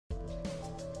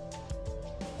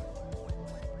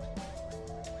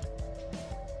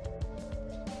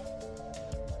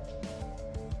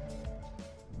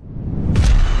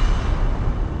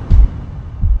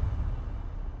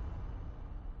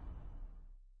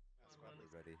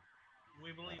ready.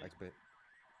 We believe. Expert.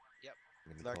 Yep.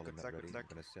 Let me call him not ready. I'm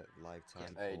gonna set live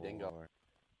time Hey, for Dingo.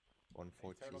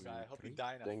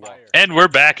 1:43. And we're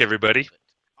back, everybody.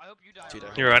 I hope you die.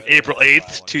 Here on April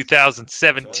 8th,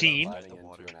 2017.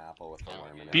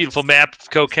 Beautiful map of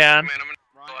Kokan.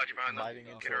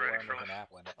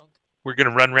 We're going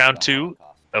to run round 2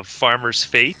 of Farmer's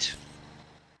Fate.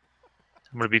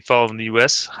 I'm going to be following the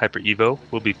U.S. Hyper Evo.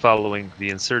 We'll be following the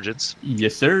Insurgents.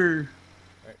 Yes, sir.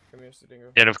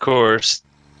 And of course,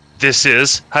 this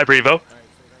is Hyper Evo.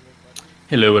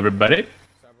 Hello, everybody.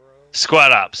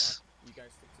 Squad Ops.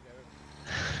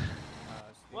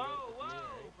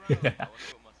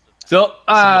 So,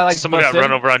 like someone got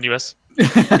run over on US.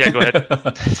 Yeah, go ahead.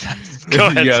 Go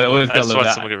ahead. Yeah, always I just want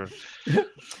that. someone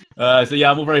So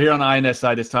yeah, I'm over here on the INS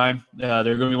side this time. They're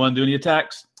going to be one doing the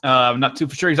attacks. I'm not too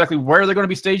sure exactly where they're going to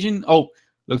be staging. Oh,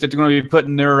 looks like they're going to be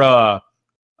putting their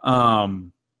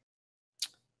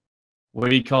what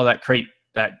do you call that crate?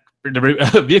 That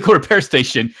the vehicle repair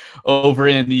station over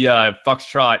in the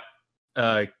Foxtrot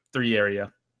 3 area.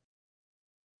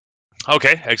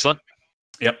 Okay, excellent.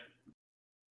 Yep.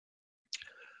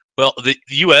 Well, the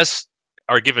U.S.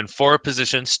 are given 4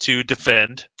 positions to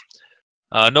defend.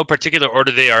 No particular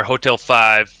order. They are Hotel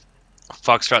 5,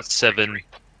 Foxtrot 7,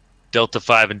 Delta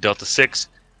 5, and Delta 6.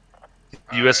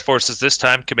 The U.S. forces this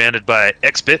time, commanded by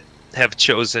XBit, have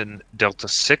chosen Delta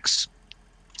 6.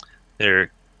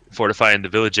 They're fortifying the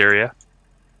village area.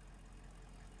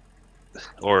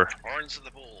 Or... Horns of the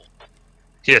Bull.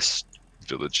 Yes,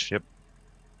 village, yep.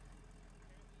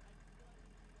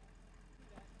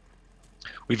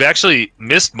 We've actually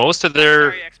missed most of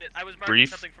their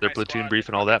brief, their platoon brief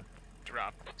and all that.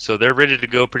 So they're ready to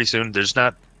go pretty soon. There's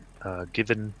not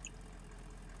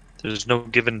there's no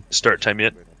given start time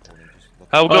yet.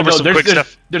 We'll go over some quick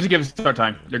stuff. There's a given start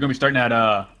time. They're going to be starting at,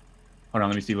 hold on,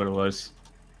 let me see what it was.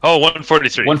 Oh,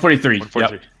 1:43.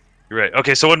 1:43. Yep. You're right.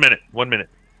 Okay, so 1 minute. 1 minute.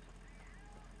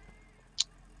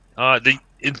 The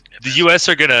U.S.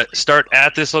 are going to start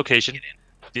at this location.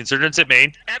 The Insurgents at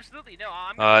Maine. Absolutely, no.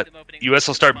 I'm gonna do them opening. U.S.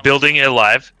 will start building it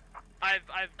live. I've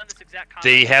done this exact concept.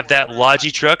 They have that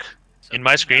Logi truck in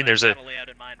my screen. There's a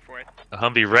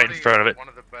Humvee right in front of it. One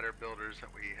of the better builders that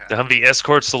we have. The Humvee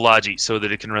escorts the Logi so that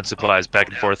it can run supplies back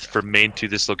and forth from Maine to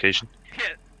this location. Yeah,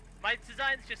 my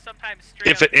design's just sometimes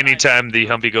straight If at any time the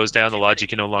Humvee goes down, the Logi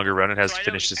can no longer run. It has to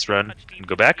finish its run and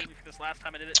go back,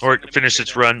 or finish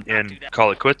its run and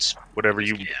call it quits. Whatever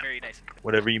you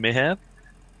may have.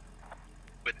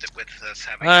 With us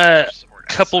having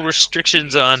couple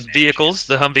restrictions on vehicles.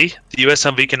 The Humvee, the U.S.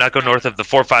 Humvee cannot go north of the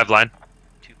 4-5 line,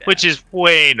 which is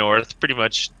way north, pretty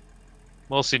much,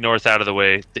 mostly north out of the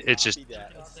way. It's just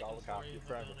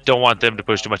don't want them to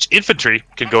push too much. Infantry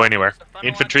can go anywhere.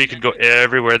 Infantry can go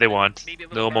everywhere they want.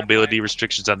 No mobility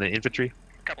restrictions on the infantry.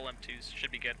 Couple M2s should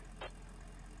be good.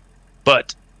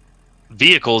 But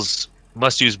vehicles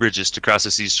must use bridges to cross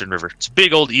this eastern river. It's a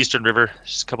big old eastern river.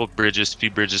 Just a couple of bridges, a few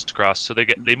bridges to cross. So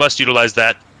they must utilize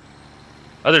that.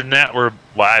 Other than that, we're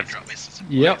live.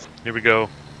 Yep. Here we go.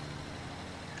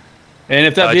 And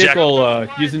if that vehicle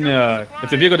if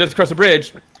the vehicle does cross the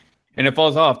bridge and it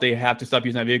falls off, they have to stop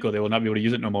using that vehicle. They will not be able to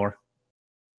use it no more.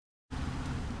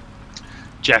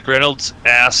 Jack Reynolds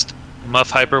asked Muff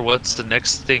Hyper, what's the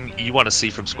next thing you want to see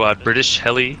from Squad? British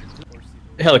heli?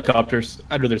 Helicopters.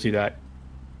 I'd rather see that.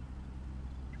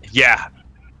 Yeah.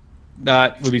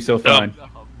 That would be so fun.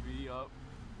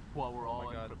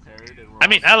 I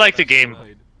mean, I like the game.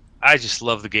 I just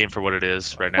love the game for what it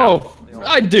is right now. Oh,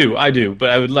 I do.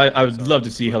 But I would love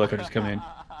to see helicopters come in.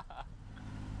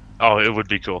 Oh, it would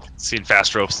be cool. Seeing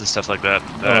fast ropes and stuff like that.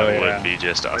 That would be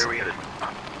just awesome.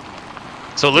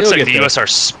 So it looks like the U.S. are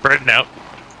spreading out.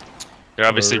 They're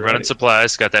obviously running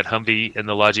supplies. Got that Humvee and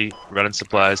the Logi running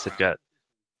supplies. They've got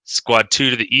Squad 2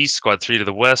 to the east, Squad 3 to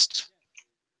the west.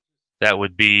 That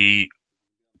would be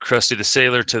Krusty the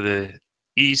Sailor to the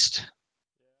east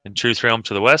and Truth Realm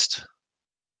to the west.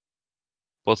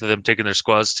 Both of them taking their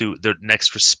squads to their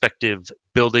next respective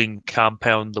building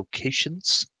compound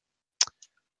locations.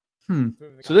 So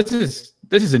this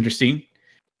is interesting.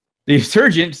 The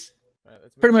Insurgents,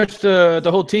 pretty much the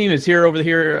whole team is over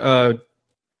here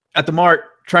at the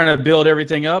mart trying to build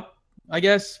everything up, I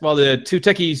guess, while the 2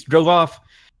 techies drove off.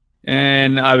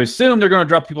 And I would assume they're going to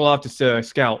drop people off to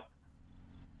scout.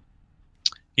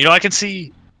 You know, I can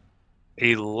see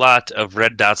a lot of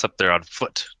red dots up there on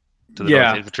foot to the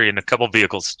north infantry and a couple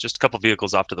vehicles, just a couple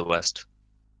vehicles off to the west.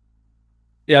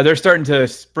 Yeah, they're starting to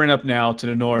sprint up now to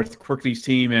the north. Quirkly's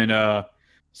team and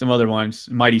some other ones,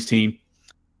 Mighty's team.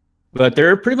 But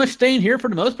they're pretty much staying here for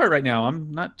the most part right now. I'm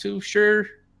not too sure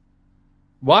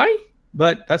why,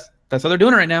 but that's how they're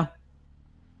doing it right now.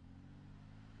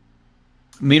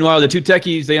 Meanwhile, the 2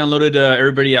 techies, they unloaded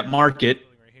everybody at market.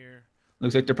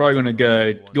 Looks like they're probably going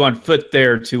to go on foot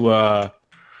there to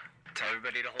Tell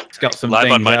everybody to hold scout tight. some Live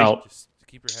on things Mighty. out. Just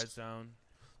keep your heads down.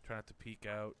 Try not to peek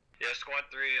out. Yeah, squad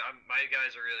 3. My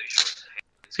guys are really short.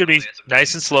 It's gonna be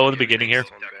nice and slow in the beginning here.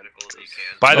 Technical as you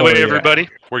can. By the Oh, way, yeah. everybody,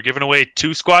 we're giving away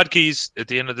 2 squad keys at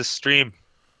the end of this stream.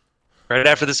 Right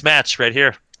after this match, right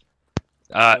here.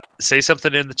 Say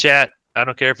something in the chat. I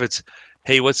don't care if it's,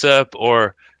 hey, what's up,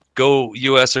 or go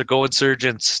US or go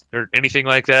Insurgents, or anything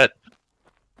like that.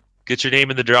 Get your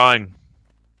name in the drawing,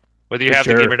 whether you For have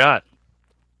sure. the game or not.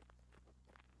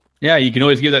 Yeah, you can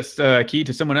always give that key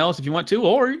to someone else if you want to,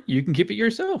 or you can keep it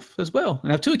yourself as well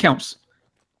and have 2 accounts.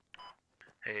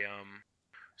 Hey,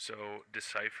 so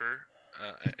Decipher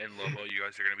and Lobo, you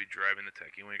guys are gonna be driving the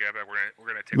techie. When we get back, we're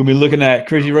gonna take. We're going to be looking at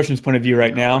Crazy Russian's point of view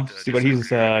right now, see what he's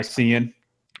seeing.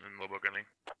 And Lobo gunning.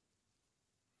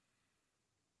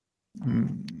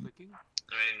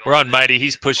 We're on Mighty.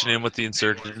 He's pushing in with the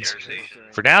Insurgents.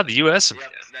 For now, the US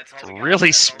have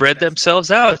really spread themselves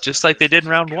out, just like they did in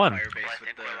round 1.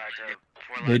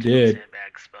 They did.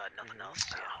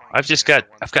 I've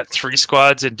got 3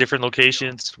 squads in different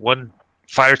locations, 1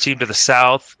 fire team to the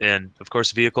south, and of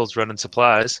course vehicles running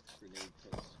supplies.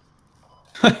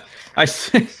 I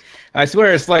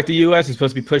swear it's like the U.S. is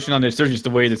supposed to be pushing on the insurgents the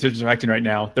way the insurgents are acting right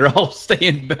now. They're all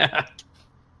staying back.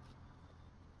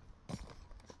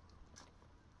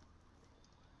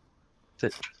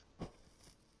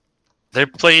 They're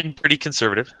playing pretty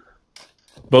conservative.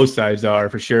 Both sides are,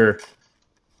 for sure.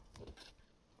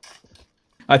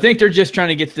 I think they're just trying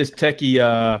to get this techie,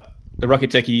 the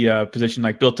rocket techie position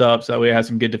like built up so that way it has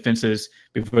some good defenses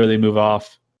before they move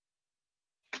off.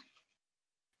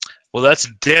 Well, that's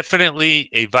definitely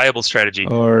a viable strategy.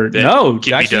 Or that no, can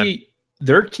be actually,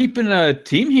 they're keeping a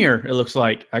team here. It looks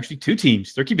like actually 2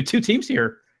 teams. They're keeping 2 teams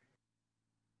here.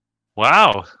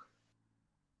 Wow.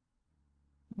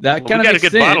 That Well, kind we of got a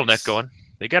good bottleneck going.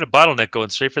 They got a bottleneck going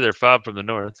straight for their fob from the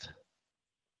north.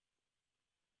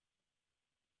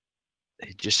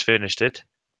 They just finished it.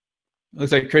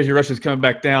 Looks like Crazy Russia's coming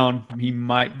back down. He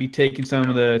might be taking some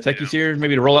of the techies here,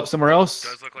 maybe to roll out somewhere else.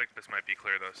 Does look like this might be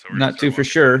clear though. So we're Not just too for walking.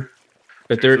 sure,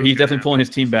 but he's definitely pulling his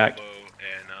team back. Lobo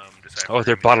and, Decipher Oh,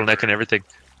 they're and bottlenecking everything.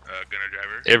 Gunner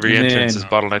driver. Every And entrance is then-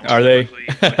 bottlenecked. Are they?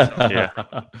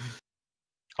 Yeah.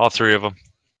 All 3 of them.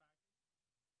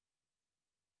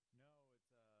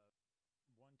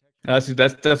 That's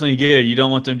definitely good. You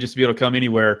don't want them just to be able to come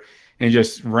anywhere and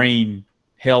just rain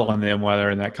hell on them while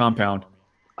they're in that compound.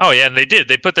 Oh yeah, and they did.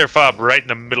 They put their fob right in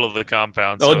the middle of the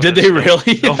compound. Oh, so did there's they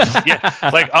really? yeah,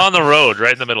 like on the road,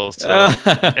 right in the middle. So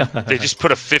and they just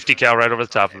put a 50 cal right over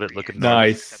the top of it, looking north.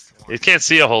 Nice. You can't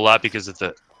see a whole lot because of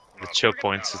the choke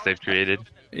points that they've created.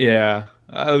 Yeah,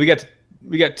 we got 2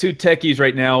 techies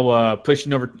right now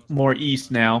pushing over more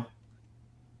east now.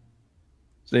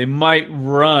 So they might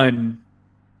run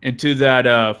into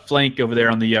that flank over there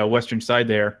on the western side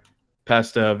there,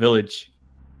 past village.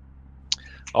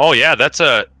 Oh yeah, that's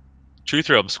a Truth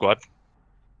Realm squad.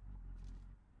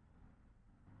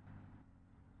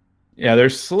 Yeah, they're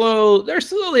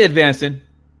slowly advancing.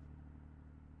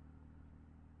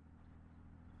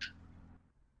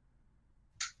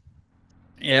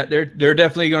 Yeah, they're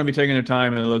definitely going to be taking their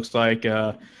time, and it looks like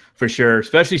for sure,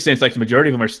 especially since like the majority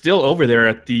of them are still over there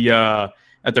at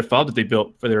their fob that they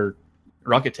built for their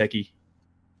rocket techie.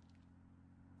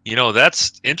 You know,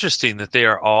 that's interesting that they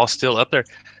are all still up there.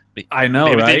 I know,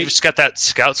 Maybe right? they just got that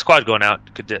scout squad going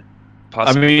out. Could it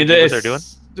possibly I mean, be what they're doing?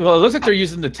 Well, it looks like they're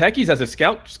using the techies as a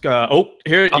scout. Oh,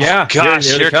 here, Oh yeah. gosh,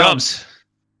 here here it it comes.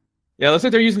 Yeah, it looks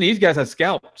like they're using these guys as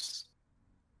scouts.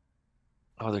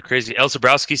 Oh, they're crazy. El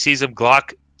Zabrowski sees him.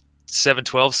 Glock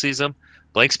 712 sees him.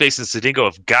 Blank Space and Sadingo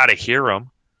have got to hear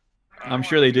him. I'm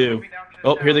sure they do.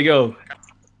 Oh, here they go.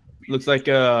 Looks like,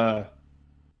 yep,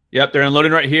 they're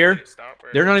unloading right here.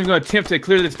 They're not even going to attempt to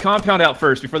clear this compound out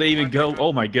first before they even go.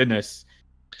 Oh, my goodness.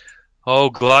 Oh,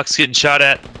 Glock's getting shot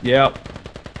at. Yep.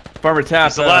 Farmer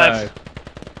Tap. He's alive.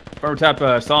 Farmer Tap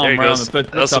saw There him he right on goes. the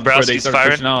foot El top before they Zabrowski's started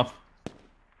firing. pushing off.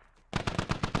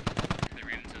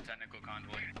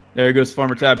 There goes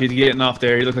Farmer Tap. He's getting off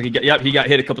there. He looks like he got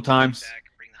hit a couple times.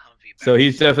 So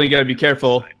he's definitely got to be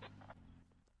careful.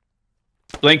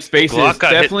 Blank Space Glock is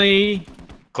got hit. definitely...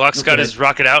 Glock's got his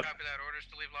rocket out. Copy that. Orders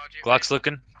to leave lodge. Glock's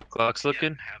looking. Glock's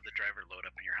looking. Have the driver load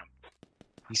up in your hump.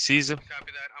 He sees him.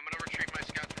 Copy that. I'm gonna retrieve my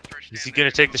scouts from first. Is he going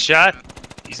to take the shot?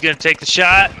 He's going to take the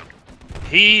shot.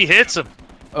 He hits him.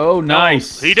 Oh,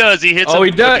 nice. He does. He hits him. Oh,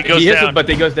 he but does. He goes He hits down. it, but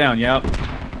he goes down. Yep.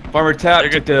 Farmer Tap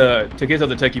They're took his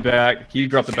other techie back. He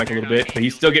dropped it back a little bit, but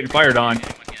he's still getting fired on.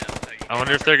 I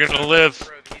wonder if they're going to live.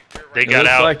 They It got looks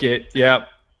out. like it. Yep.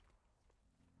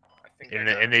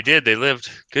 And they did. They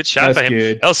lived. Good shot That's by him.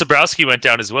 good. El Sabrowski went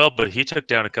down as well, but he took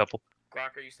down a couple.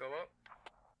 Glock, are you still up?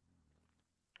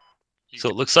 So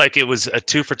it looks like it was a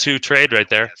 2-for-2 trade right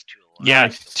there. Yeah,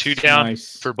 Nice. 2 down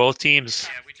Nice. for both teams.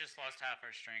 Yeah, we just lost half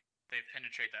our strength. They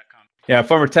penetrate that comp. Yeah,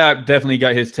 Farmer Tap definitely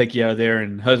got his techie out of there,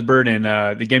 and Husband and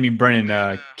the Gaming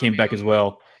Brennan came back as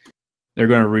well. They're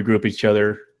going to regroup each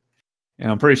other. And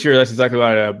I'm pretty sure that's exactly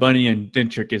what Bunny and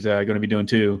Dentrick is going to be doing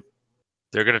too.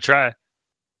 They're going to try.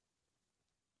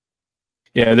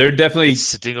 Yeah, they're definitely...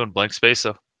 Sitting on blank space,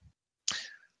 though.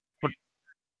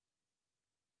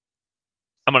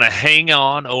 I'm going to hang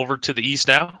on over to the east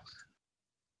now.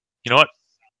 You know what?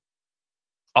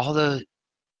 All the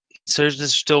insurgents are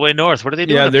still way north. What are they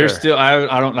doing? Yeah, up they're there? still...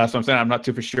 I don't... That's what I'm saying. I'm not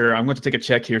too for sure. I'm going to take a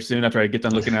check here soon after I get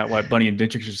done looking at what Bunny and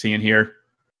Dentrick are seeing here.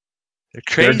 They're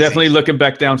crazy. They're definitely looking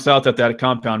back down south at that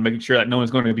compound, making sure that no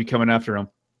one's going to be coming after them.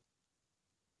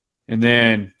 And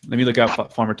then let me look at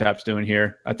what Farmer Tap's doing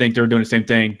here. I think they're doing the same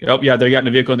thing. Oh, yeah, they got in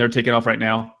the vehicle and they're taking off right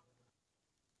now.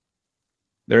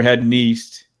 They're heading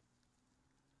east.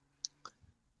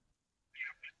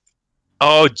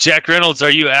 Oh, Jack Reynolds,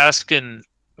 are you asking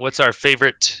what's our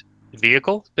favorite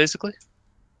vehicle, basically?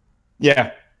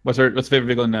 Yeah. What's the favorite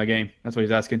vehicle in the game? That's what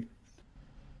he's asking.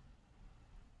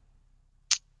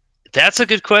 That's a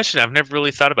good question. I've never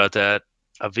really thought about that.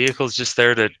 A vehicle's just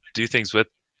there to do things with.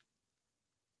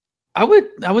 I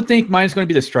would think mine's going to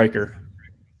be the Striker.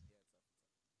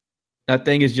 That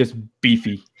thing is just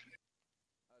beefy.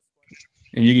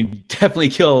 And you can definitely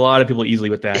kill a lot of people easily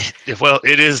with that. Well,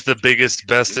 it is the biggest,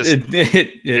 bestest in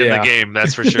the game,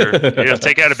 that's for sure.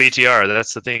 Take out a BTR.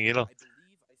 That's the thing.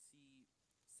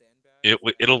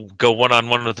 It'll go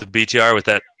one-on-one with the BTR with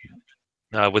that,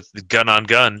 with the gun on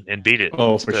gun and beat it.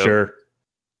 Oh, for sure.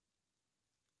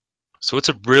 So it's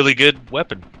a really good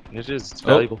weapon. It is. It's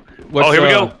valuable. Oh, here we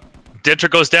go.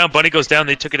 Dentra goes down. Bunny goes down.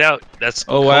 They took it out. That's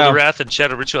wow. Wrath and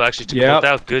Shadow Ritual actually took it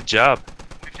out. Good job.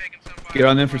 Get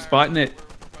on them for spotting it.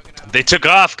 They took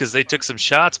off because they took some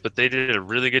shots, but they did a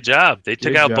really good job. They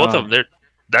took out both of them.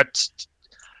 It's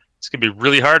gonna be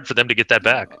really hard for them to get that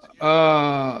back.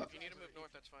 I'm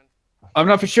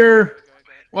not for sure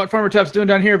what Farmer Tap's doing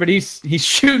down here, but he's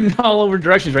shooting all over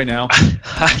directions right now.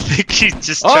 I think he's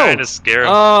just trying to scare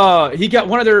him. He got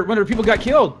one of their people got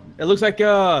killed. It looks like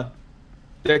the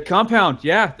compound,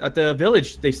 at the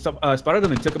village. They spotted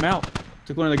them and took him out.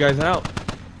 Took one of the guys out.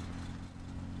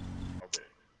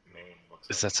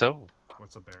 Is that so?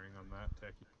 What's the bearing on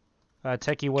that, Techie?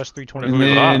 Techie West 320.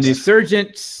 And then the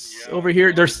insurgents over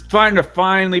here, they're trying to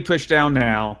finally push down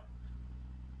now.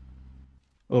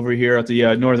 Over here at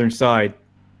the northern side.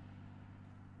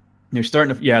 They're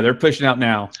starting to, they're pushing out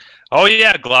now. Oh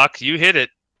yeah, Glock, you hit it.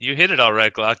 You hit it all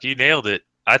right, Glock. You nailed it.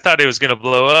 I thought it was gonna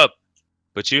blow up,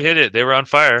 but you hit it. They were on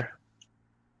fire.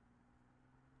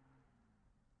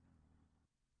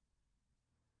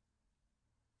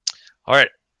 All right.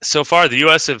 So far, the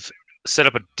U.S. have set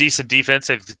up a decent defense.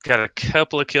 They've got a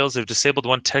couple of kills. They've disabled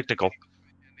one technical,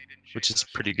 which is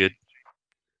pretty good.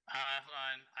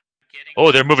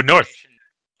 Oh, they're moving north.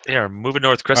 They are moving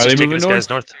north. Cressy's taking these guys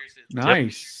north.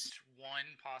 Nice. One,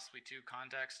 possibly two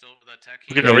contacts still with that tech.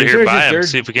 We can over here by them,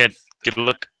 see if we can't get a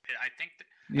look. I think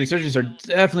the insurgents are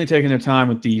definitely taking their time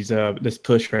with these this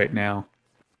push right now.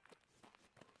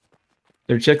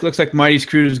 Their check looks like Mighty's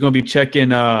crew is going to be checking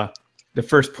the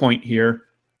first point here.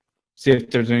 See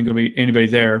if there's going to be anybody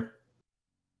there.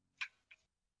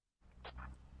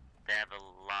 They have a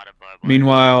lot of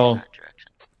Meanwhile,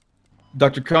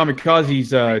 Dr.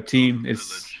 Kamikaze's team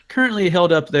is currently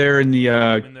held up there in the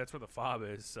that's where the fob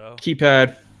is, so.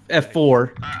 keypad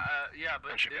F4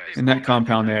 in that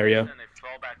compound area.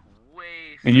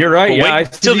 And you're right, Well,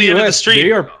 wait till the end of the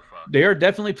stream. They are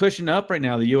definitely pushing up right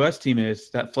now. The U.S. team is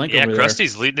that flank over there.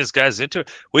 Krusty's leading his guys into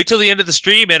it. Wait till the end of the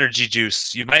stream, Energy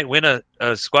Juice. You might win a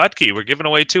squad key. We're giving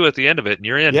away 2 at the end of it, and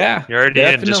you're in. Yeah, you're already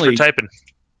in just for typing.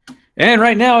 And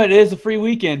right now it is a free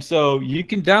weekend, so you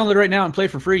can download it right now and play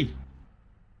for free.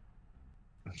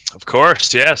 Of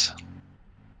course, yes.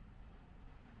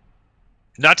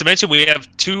 Not to mention, we have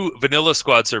 2 vanilla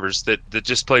squad servers that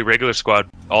just play regular squad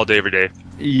all day, every day.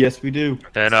 Yes, we do.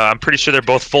 And I'm pretty sure they're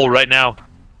both full right now.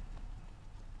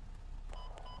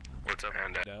 What's up,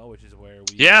 which is where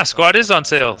we Yeah, squad is on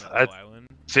sale.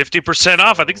 50%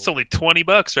 off. I think it's only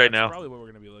 $20 right now. Probably what we're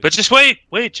gonna be looking But just wait,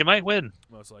 you might win.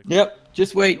 most likely. Yep,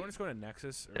 just wait. You want to go to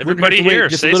Nexus? Or Everybody We're gonna have to here, wait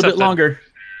just say a little something. bit longer.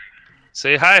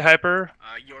 Say hi, Hyper.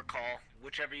 Your call.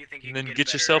 Whichever you think you And can then get get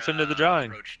a yourself better, into the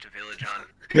drawing. approach to Village on.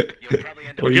 You'll probably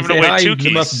end up We're You giving say away hi, 2 you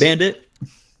keys. must bandit.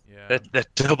 Yeah.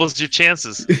 That doubles your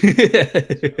chances.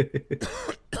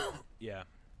 Yeah.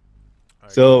 All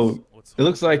right, So- let's It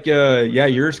looks like, yeah,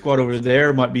 your squad over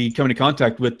there might be coming in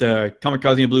contact with the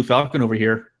Kamikaze and Blue Falcon over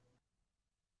here.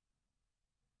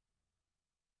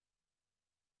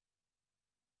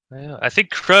 Well, I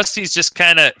think Krusty's just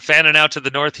kind of fanning out to the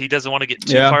north. He doesn't want to get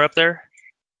too far up there,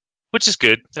 which is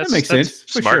good. That makes sense,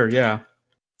 for sure, yeah.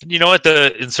 You know what?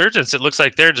 The insurgents, it looks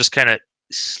like they're just kind of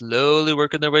slowly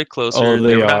working their way closer. Oh,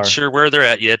 they are. Not sure where they're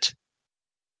at yet.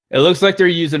 It looks like they're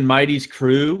using Mighty's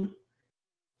crew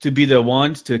to be the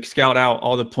ones to scout out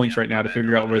all the points right now to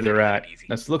figure out where they're at.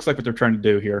 That looks like what they're trying to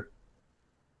do here.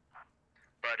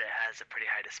 But it has a pretty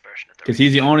high dispersion. Because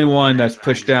he's the only one that's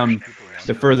pushed down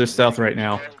the furthest south right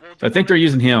now. So I think they're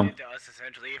using him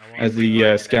as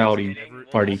the scouting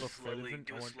party.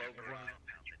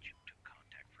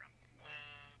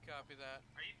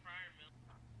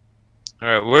 All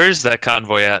right, where's that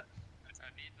convoy at?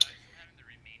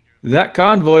 That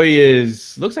convoy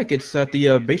looks like it's at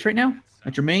the base right now,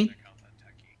 at your main.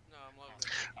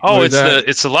 Oh,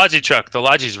 it's the Logi truck. The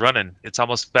Logi's running. It's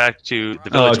almost back to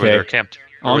the village where they're camped.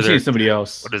 Oh, I'm seeing somebody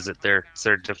else. What is it there? It's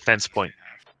their defense point.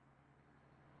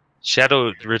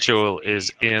 Shadow Ritual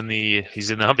is in the. He's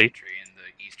in the Humvee. In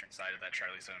the eastern side of that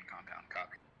Charlie Zone compound.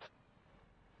 Copy.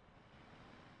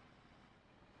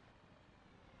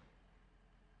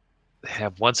 They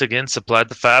have once again supplied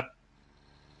the fab.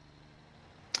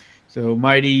 So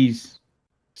Mighty's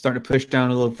starting to push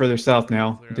down a little further south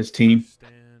now with this team.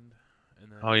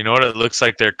 Oh, you know what? It looks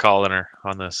like they're calling her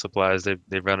on the supplies.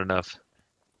 They've run enough.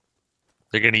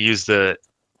 They're going to use the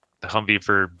Humvee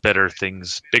for better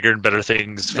things, bigger and better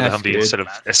things for the Humvee instead of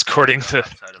escorting the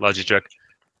Logi truck.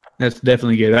 That's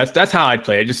definitely good. That's how I'd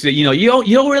play it. Just you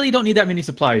don't really need that many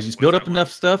supplies. Just build up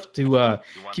enough stuff to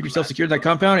keep yourself secure in that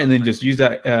compound, and then just use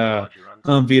that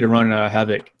Humvee to run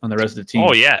havoc on the rest of the team.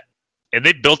 Oh yeah, and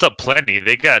they built up plenty.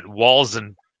 They got walls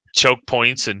and choke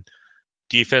points and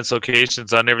defense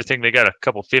locations on everything. They got a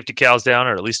couple 50 cals down,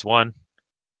 or at least one.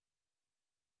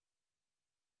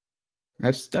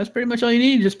 That's pretty much all you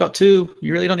need. Just about 2.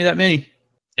 You really don't need that many.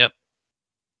 Yep.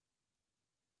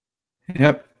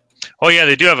 Yep. Oh yeah,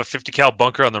 they do have a 50 cal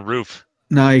bunker on the roof.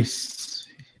 Nice.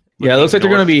 Yeah, it looks like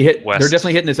they're going to be hit. West. They're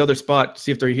definitely hitting this other spot.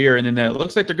 See if they're here, and then it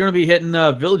looks like they're going to be hitting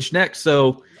village next.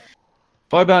 So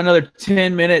probably about another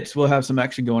 10 minutes, we'll have some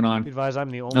action going on. Advise, I'm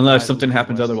the only unless something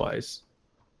happens otherwise.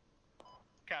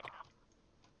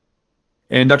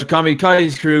 And Dr.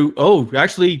 Kamikaze's crew. Oh,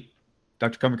 actually,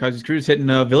 Dr. Kamikaze's crew is hitting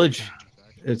village.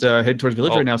 It's heading towards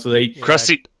village right now. So they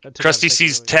Krusty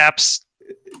sees taps.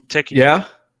 Yeah.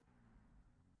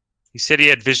 He said he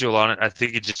had visual on it. I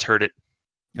think he just heard it.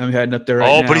 I'm heading up there right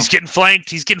now. Oh, but he's getting flanked.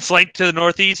 He's getting flanked to the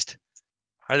northeast.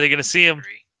 Are they going to see him?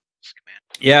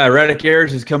 Yeah, Radic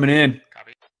Airs is coming in.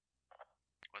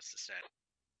 What's the stat?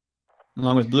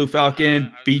 Along with Blue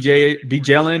Falcon,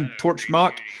 BJLN,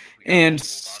 Torchmock, and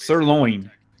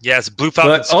Sirloin. Yes, Blue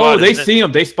Falcon squad. Oh, they see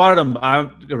him. They spotted him.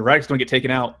 Radic's going to get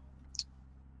taken out.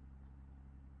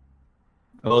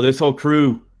 Oh, this whole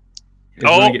crew.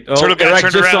 Turtle guy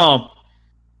turned around. Saw him.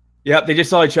 Yep, they just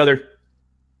saw each other.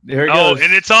 There it goes. Oh,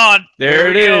 and it's on. There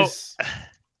it is.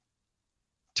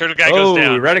 Turtle guy goes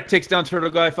down. Radic takes down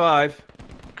Turtle Guy 5.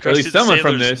 At least someone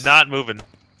from this. Not moving.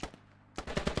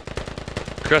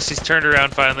 Krusty's turned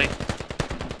around finally.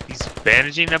 He's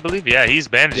bandaging, I believe. Yeah, he's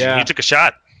bandaging. Yeah. He took a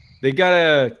shot. They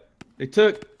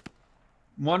took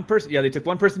one person. Yeah, they took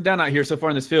one person down out here so far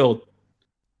in this field.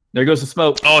 There goes the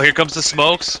smoke. Oh, here comes the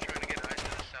smokes.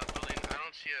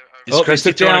 They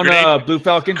took down Blue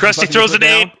Falcon. Krusty throws a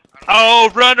nade.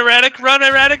 Oh, run, Erratic,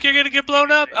 you're going to get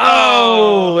blown up.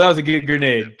 Oh, that was a good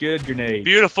grenade. Good grenade.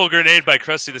 Beautiful grenade by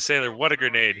Krusty the Sailor. What a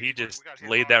grenade. He just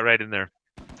laid that right in there.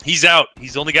 He's out.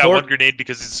 He's only got one grenade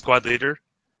because he's a squad leader.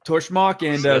 Torchmock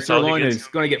and Sirloin is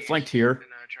going to get flanked here.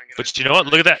 But you know what?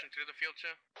 Look at that.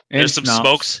 There's some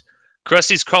smokes.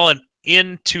 Krusty's crawling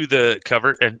into the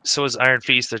cover, and so is Iron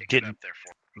Feast. They're getting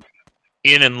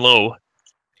in and low.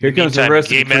 Here comes the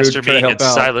rest of the crew to try to help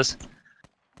out. Silas.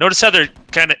 Notice how they're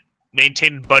kind of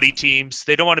maintaining buddy teams.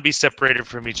 They don't want to be separated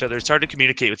from each other. It's hard to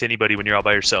communicate with anybody when you're all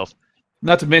by yourself.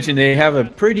 Not to mention they have a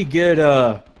pretty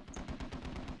good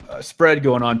spread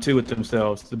going on too with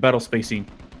themselves. The battle spacing.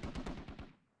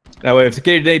 That way, if the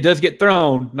Cicada Day does get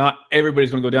thrown, not everybody's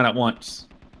going to go down at once.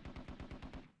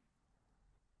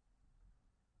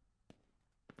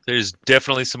 There's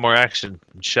definitely some more action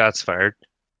and shots fired.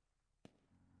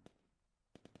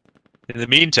 In the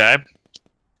meantime,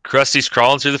 Krusty's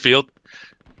crawling through the field.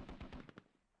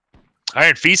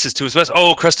 Iron Feast is to his west.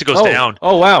 Oh, Krusty goes down.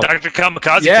 Oh, wow. Dr.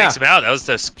 Kamikaze takes him out. That was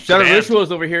the Shadow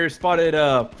Rituals over here spotted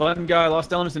Fun Guy,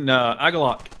 Lost Elements, and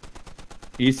Agalok.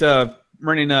 He's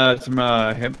running some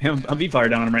Humvee fire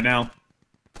down on him right now.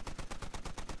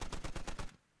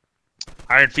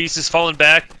 Iron Feast is falling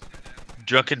back.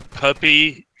 Drunken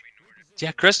Puppy.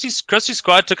 Yeah, Krusty's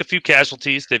squad took a few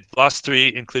casualties. They've lost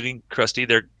 3, including Krusty,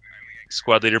 their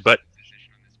squad leader, but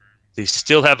they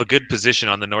still have a good position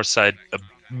on the north side,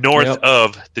 north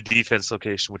of the defense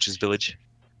location, which is Village.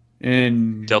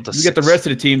 And Delta you get the rest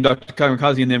of the team, Dr.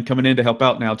 Kamikaze and them coming in to help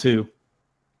out now, too.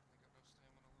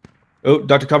 Oh,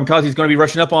 Dr. Kamikaze is going to be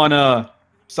rushing up on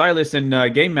Silas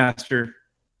and Game Master.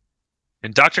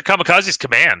 And Dr. Kamikaze's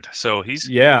command, so he's...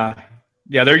 Yeah,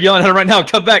 they're yelling at him right now.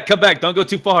 Come back, don't go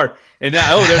too far. And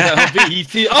now, there's that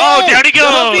Humvee. Down he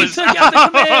goes! Took out the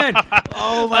command.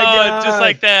 Oh, my God. Just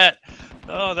like that.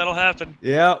 Oh, that'll happen.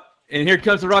 Yeah, and here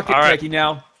comes the rocket techie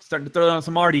now. Starting to throw down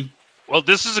some arty. Well,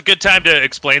 this is a good time to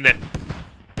explain that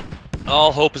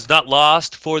all hope is not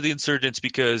lost for the insurgents,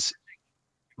 because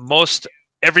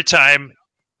every time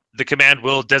the command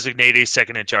will designate a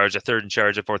second in charge, a third in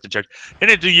charge, a fourth in charge, and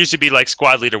it will usually be like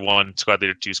squad leader 1, squad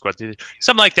leader 2, squad leader,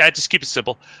 something like that. Just keep it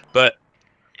simple. But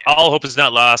all hope is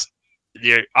not lost.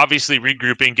 You're obviously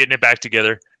regrouping, getting it back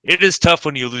together. It is tough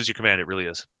when you lose your command. It really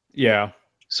is. Yeah.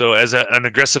 So as an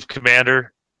aggressive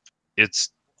commander,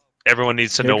 everyone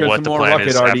needs to know what the plan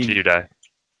is after you die.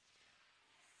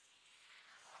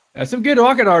 Some good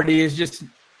rocket arty is just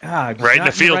right in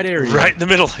the field, right in the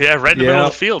middle. Yeah, right in the middle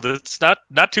of the field. It's not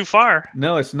too far.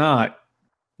 No, it's not.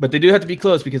 But they do have to be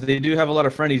close because they do have a lot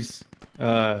of friendlies in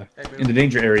the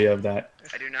danger area of that.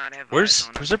 I do not have. Where's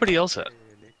everybody else at?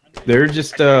 They're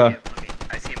just I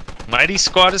see him. Mighty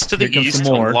Squad is to the east,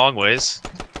 a long ways.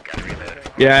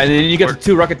 Yeah, and then you got the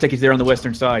 2 rocket techies there on the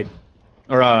western side.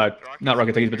 Or not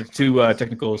rocket techies, but the 2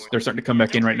 technicals. They're starting to come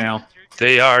back in right now.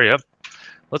 They are, yep.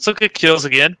 Let's look at kills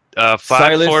again. 5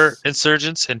 Silas, for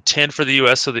insurgents and 10 for the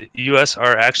U.S. So the U.S.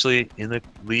 are actually in the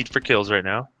lead for kills right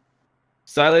now.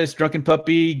 Silas, Drunken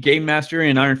Puppy, Game Master,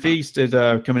 and Iron Feast is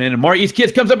coming in. And Mar East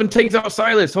Kids comes up and takes out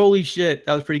Silas. Holy shit,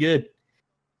 that was pretty good.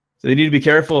 So they need to be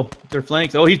careful with their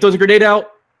flanks. Oh, he throws a grenade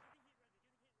out.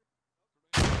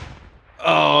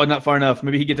 Oh, not far enough.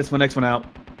 Maybe he get this next one out.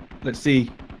 Let's see.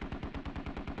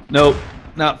 Nope,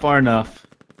 not far enough.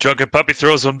 Drunken Puppy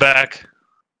throws one back.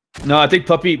 No, I think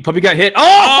Puppy got hit.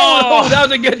 Oh, that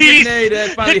was a good grenade.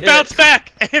 That finally it bounced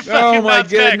back. Oh my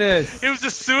goodness! It was a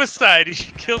suicide.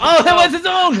 He killed himself. Oh, that was his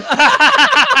own.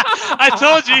 I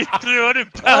told you he threw it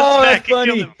and bounced back and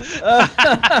killed him.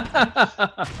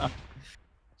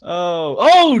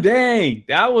 Oh, dang!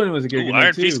 That one was a good grenade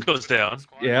Iron too. Feast goes down.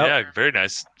 Yeah, very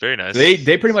nice, very nice.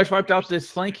 They pretty much wiped out this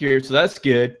flank here, so that's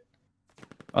good.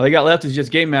 All they got left is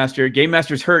just Game Master. Game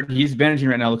Master's hurt. He's bandaging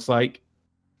right now, looks like.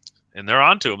 And they're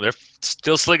on to him. They're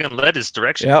still slinging lead his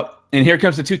direction. Yep. And here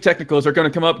comes the 2 technicals. They're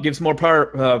going to come up, give some more power,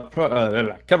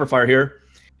 cover fire here,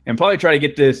 and probably try to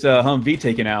get this Humvee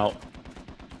taken out.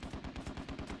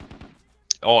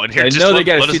 Oh, and here,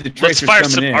 let's fire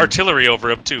some artillery over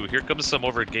him, too. Here comes some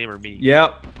over at Gamer Me.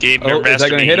 Yep. Gamer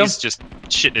Master Me, he's just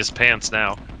shitting his pants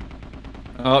now.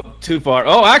 Oh, too far.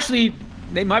 Oh, actually,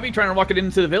 they might be trying to walk it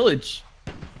into the village.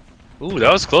 Ooh,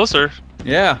 that was closer.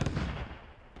 Yeah.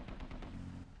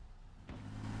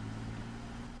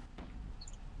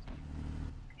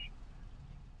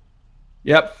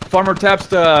 Yep. Farmer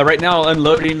Tap's right now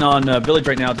unloading on village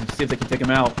right now to see if they can take him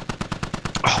out.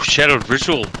 Oh, Shadowed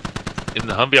Ritual in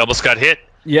the Humvee almost got hit.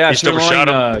 Yeah, he still shot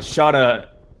him. Shot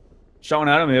one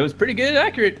at him. It was pretty good,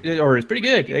 accurate, or it's pretty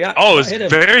good. It was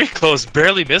very close.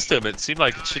 Barely missed him. It seemed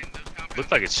like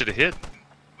looked like it should have hit.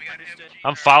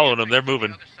 I'm following them. They're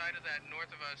moving.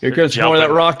 Here comes more of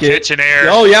that rocket. Kitchen air.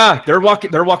 Oh yeah, they're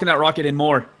walking that rocket in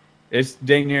more. It's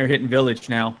dang near hitting village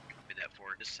now. All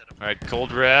right,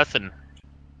 Cold Wrath and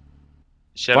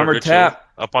Farmer Tap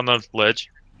up on the ledge.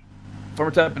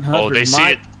 Farmer Tap and Hunters. Oh, they see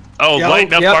it. Oh,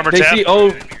 lighten up Farmer Tap.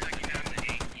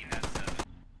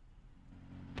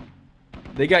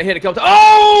 They got hit a couple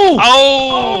times.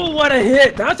 Oh, what a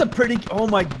hit! That's a pretty. Oh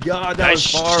my God, that was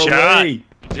far away.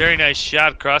 Very nice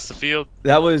shot across the field.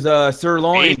 That was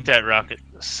Sirloin. Ate that rocket.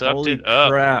 Sucked it up.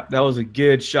 Crap, that was a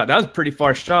good shot. That was a pretty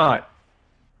far shot.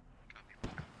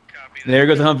 There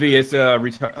goes the Humvee. It's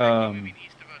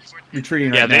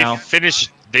retreating right now. Yeah,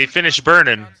 they finished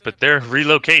burning, but they're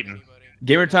relocating.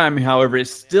 Gamer Time, however,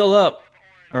 is still up.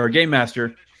 Or Game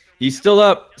Master, he's still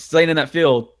up, staying in that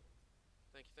field.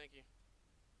 Thank you.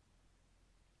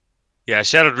 Yeah,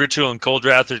 Shadowed Ritual and Cold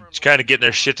Wrath are kind of getting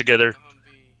their shit together.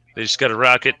 They just got a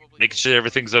rocket, making sure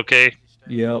everything's okay.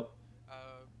 Yep.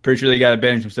 Pretty sure they got to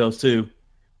bandage themselves too.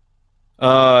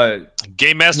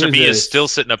 Game Master B is still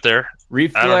sitting up there.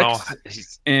 Reflex I don't know.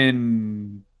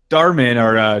 and Darman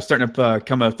are starting to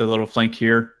come up the little flank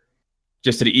here,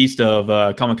 just to the east of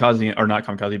Kamikaze, or not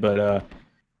Kamikaze, but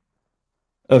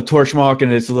of Torchmark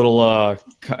and this little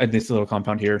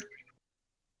compound here.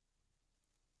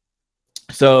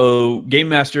 So Game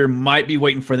Master might be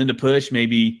waiting for them to push,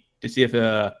 maybe to see if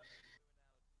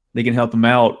they can help him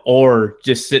out, or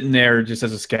just sitting there just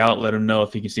as a scout, let him know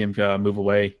if he can see him move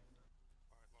away.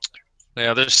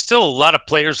 Yeah, there's still a lot of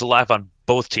players alive on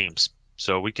both teams,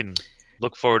 so we can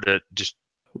look forward to just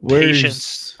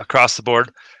patience across the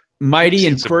board. Mighty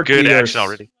and Quirky good action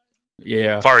already.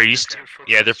 Yeah. Far east.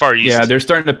 Yeah, they're far east. Yeah, they're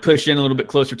starting to push in a little bit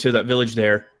closer to that village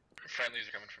there. Friendlies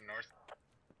are coming from north.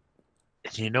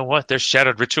 You know what? There's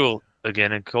Shadowed Ritual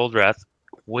again in Cold Wrath,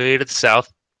 way to the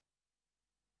south.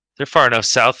 They're far enough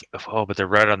south. Oh, but they're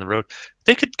right on the road.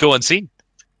 They could go unseen.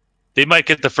 They might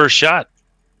get the first shot.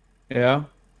 Yeah.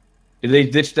 Did they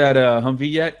ditch that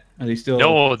Humvee yet? Are they still?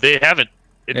 No, they haven't.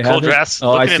 In Cold Wrath,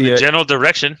 looking in the general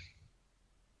direction.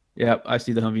 Yep, I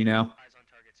see the Humvee now.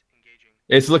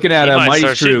 It's looking at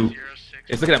Mighty's crew.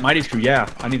 It's looking at Mighty's crew. Yeah,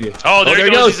 I need to. Oh, there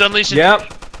he goes. He's unleashing.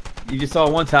 Yep. You just saw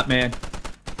one top man.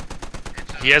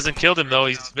 He hasn't killed him though.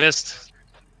 He's missed.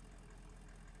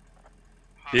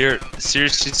 They're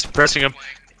seriously suppressing him,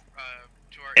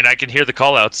 and I can hear the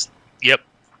callouts. Yep,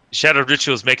 Shadow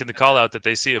Ritual is making the call out that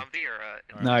they see him.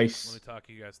 Nice. Let me talk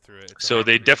you guys through it. So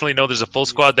they definitely know there's a full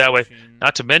squad that way.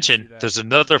 Not to mention, there's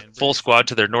another full squad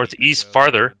to their northeast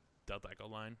farther,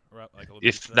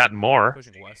 if not more.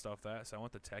 Pushing west off that, so I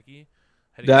want the techie.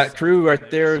 That crew right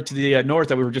there to the north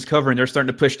that we were just covering, they're starting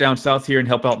to push down south here and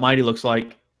help out Mighty, looks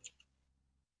like.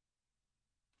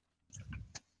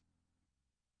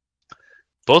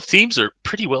 Both teams are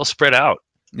pretty well spread out.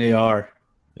 They are.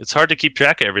 It's hard to keep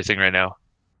track of everything right now.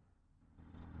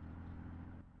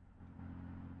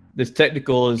 This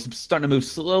technical is starting to move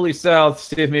slowly south.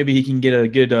 See if maybe he can get a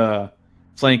good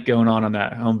flank going on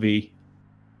that Humvee.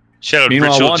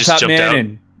 Meanwhile, one top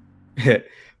man and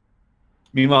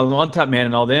meanwhile, one top man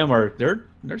and all them are they're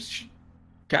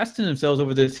casting themselves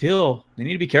over this hill. They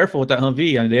need to be careful with that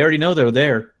Humvee. I mean, they already know they're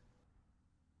there.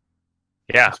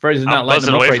 Yeah, I'm surprised it's not lighting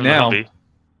them up right now.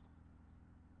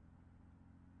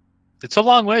 It's a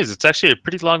long ways. It's actually a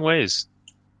pretty long ways.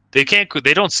 They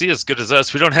don't see as good as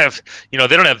us. We don't have, they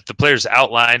don't have the players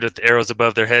outlined with arrows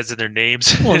above their heads and their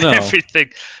names and everything.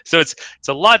 So it's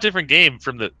a lot different game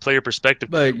from the player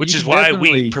perspective, which is why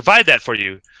we provide that for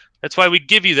you. That's why we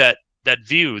give you that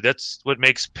view. That's what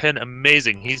makes Penn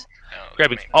amazing. He's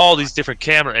grabbing all these different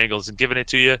camera angles and giving it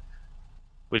to you,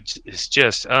 which is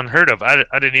just unheard of. I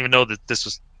didn't even know that this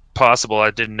was possible.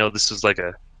 I didn't know this was like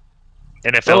a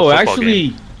NFL football actually,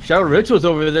 game. Shadow Ritual's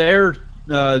over there.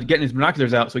 Getting his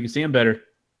binoculars out so he can see him better.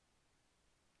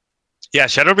 Yeah,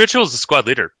 Shadow Ritual is the squad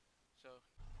leader.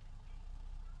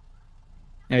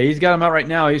 Yeah, he's got him out right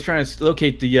now. He's trying to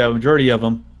locate the majority of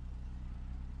them.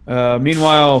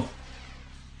 Meanwhile,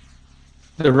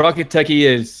 the rocket techie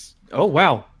is... Oh,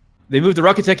 wow. They moved the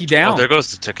rocket techie down. Oh, there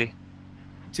goes the techie.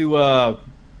 To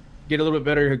get a little bit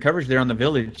better coverage there on the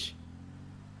village.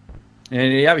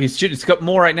 And yeah, he's shooting a couple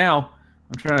more right now.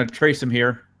 I'm trying to trace him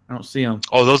here. I don't see him.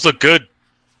 Oh, those look good.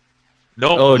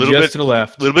 No, oh, a little just bit to the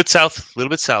left. A little bit south. A little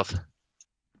bit south.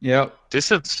 Yep.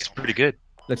 Distance is pretty good.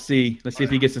 Let's see. Let's see if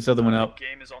he gets this other one up.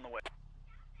 Game is on the way.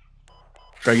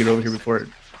 Try to get over here before it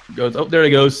goes. Oh, there he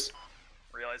goes.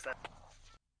 Realize that.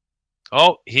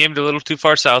 Oh, he aimed a little too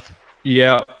far south.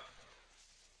 Yeah.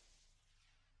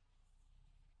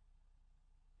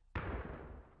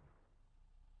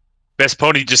 Best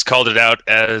Pony just called it out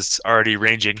as already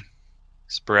ranging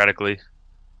sporadically.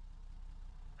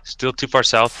 Still too far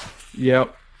south.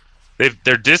 Yep.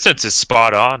 Their distance is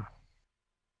spot on.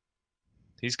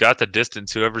 He's got the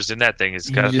distance. Whoever's in that thing has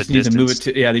got the distance. Need to move it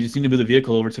to, yeah, they just need to move the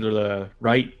vehicle over to the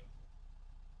right.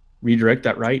 Redirect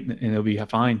that right, and it'll be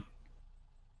fine.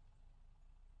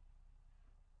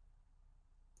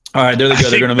 All right, there they go.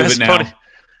 They're going to move it now.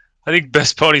 I think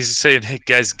Best Pony's saying, hey,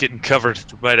 guys, getting covered.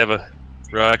 We might have a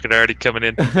rocket already coming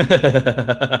in.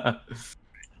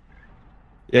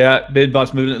 Yeah,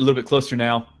 Bidbot's moving a little bit closer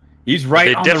now. He's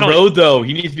right on the road, though.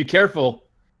 He needs to be careful.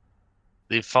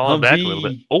 They've fallen back a little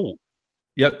bit. Oh.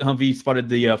 Yep, Humvee spotted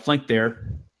the flank there.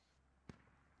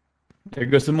 There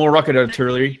goes some more rocket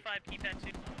artillery.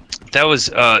 That was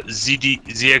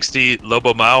ZXD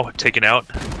Lobo Mao taken out.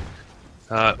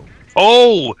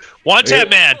 Oh! One tap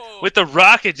man with the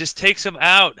rocket just takes him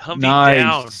out. Humvee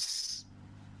down.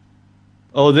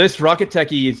 Oh, this rocket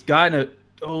techie has gotten a...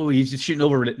 Oh, he's just shooting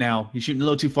over it now. He's shooting a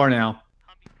little too far now.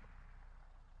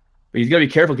 But he's got to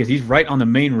be careful because he's right on the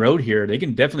main road here. They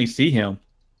can definitely see him.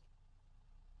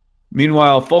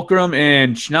 Meanwhile, Fulcrum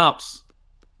and Schnapps,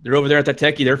 they're over there at that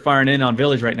techie. They're firing in on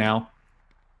Village right now.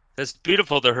 That's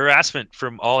beautiful. The harassment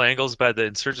from all angles by the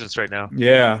insurgents right now.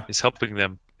 Yeah. Is helping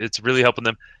them. It's really helping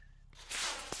them.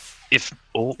 If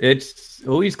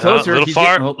he's closer. Little He's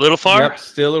far. getting, Little far. Yep,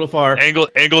 still a little far. Angle's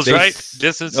They right.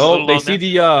 Distance. Is a little they long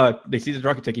see now. the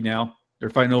rocket techie now. They're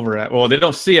fighting over it. Well, they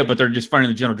don't see it, but they're just fighting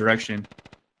in the general direction,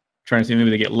 trying to see maybe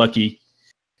they get lucky.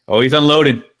 Oh, he's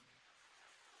unloading.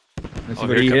 Let's see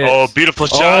what he hits. Oh, beautiful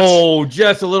shots. Oh,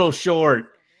 just a little short.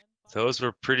 Those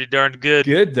were pretty darn good.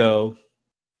 Good though.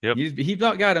 Yep. He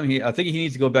about got him. I think he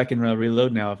needs to go back and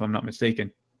reload now, if I'm not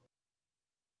mistaken.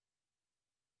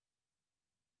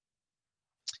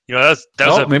 You know, that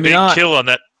was a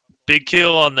big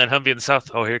kill on that Humvee in the south.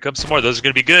 Oh, here comes some more. Those are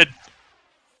going to be good.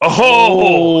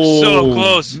 Oh, so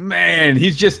close. Man,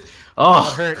 he's just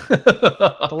hurt.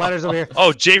 The ladder's over here.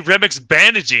 Oh, Jay Remick's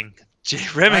bandaging. Jay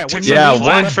Remick took some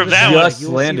flack from that one. one. Just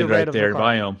landed right there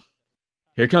by him.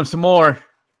 Here comes some more.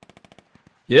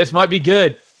 Yeah, this might be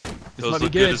good. Those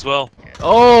look good as well.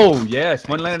 Oh, yes.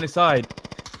 One landed inside.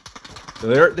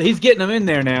 So he's getting them in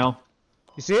there now.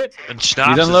 You see it? And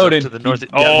Schnaps he's unloading. Is up to the north.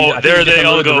 There they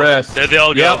all go. There they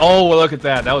all go. Yeah. Oh, well, look at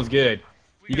that. That was good.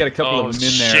 You got a couple of them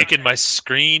in there. Shaking my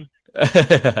screen.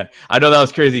 I know that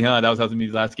was crazy, huh? That was happening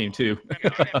in the last game too.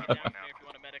 That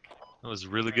was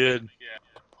really good.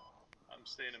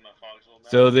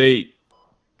 So they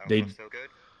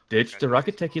ditched the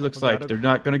rocket tech. He looks like they're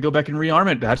not going to go back and rearm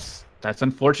it. That's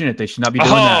unfortunate. They should not be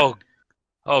doing that.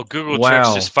 Oh, Google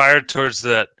Tricks just fired towards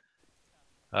that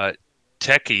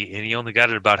techie, and he only got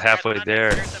it about halfway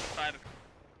there.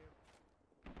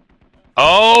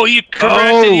 Oh, you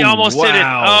corrected. He almost did it.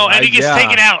 Oh, and he gets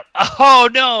taken out. Oh,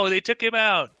 no. They took him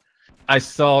out. I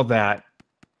saw that.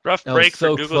 Rough break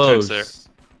for Google Tricks there.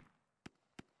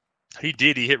 He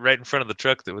did. He hit right in front of the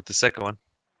truck with the second one.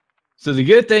 So the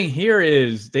good thing here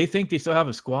is they think they still have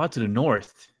a squad to the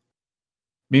north.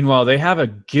 Meanwhile, they have a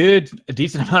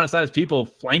decent amount of size people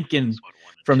flanking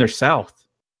from their south.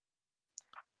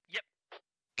 Yep.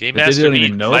 Game Master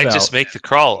might just make the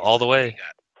crawl all the way.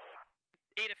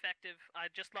 I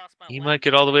just lost my he might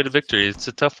get all the way to victory. It's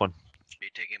a tough one.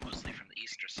 Mostly from the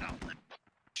east or south.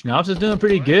 Schnaps is doing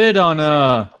pretty good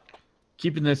on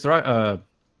keeping this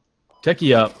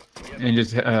techie up and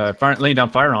just laying down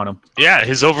fire on him. Yeah,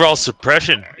 his overall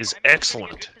suppression is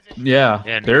excellent. Yeah,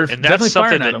 and they're that's definitely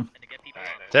something firing at him.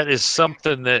 That is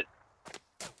something that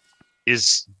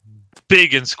is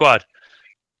big in squad.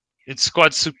 In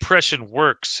squad suppression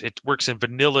works. It works in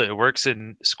vanilla. It works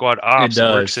in squad ops. It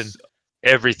works in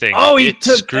everything. Oh, he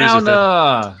took down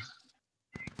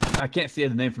I can't see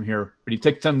the name from here, but he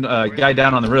took some guy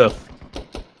down on the roof.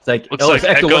 It's like it's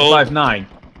Echo 159.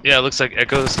 Yeah, it looks like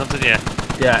Echo something. Yeah.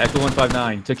 Yeah, Echo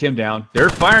 159 took him down. They're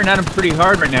firing at him pretty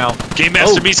hard right now. Game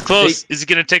Master Me's close. Is he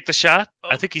gonna take the shot?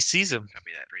 I think he sees him.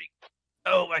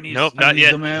 Nope, not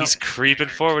yet. He's creeping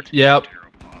forward. Yep.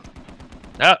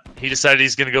 Oh, he decided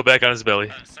he's gonna go back on his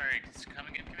belly.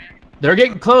 They're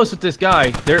getting close with this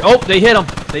guy. They hit him.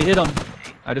 They hit him.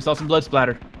 I just saw some blood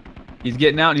splatter. He's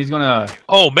getting out and he's gonna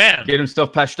get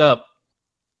himself patched up.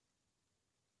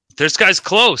 There's guys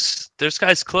close. There's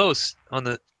guys close on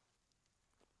the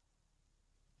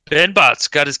Benbot's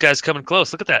got his guys coming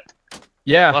close. Look at that.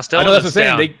 Yeah, Lost I know that's what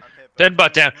I'm saying.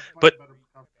 Benbot down, but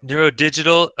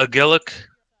Neurodigital, Agilic,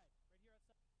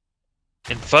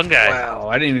 and Fungi. Wow,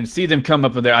 I didn't even see them come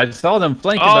up with there. I saw them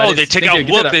flanking. Oh, they take out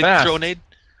Whoop. They throw an aid.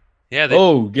 Yeah.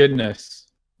 Oh goodness.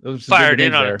 Those fired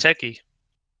in on a techie.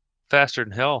 Faster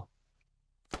than hell.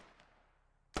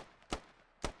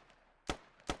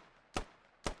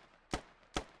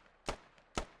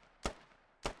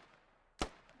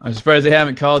 I'm surprised they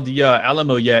haven't called the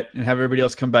Alamo yet and have everybody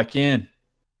else come back in.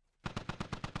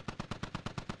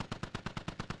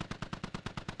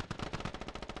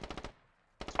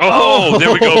 Oh,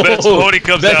 there we go. Best Pony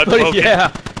comes out.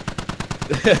 Yeah.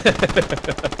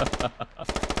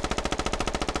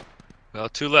 Well,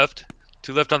 two left.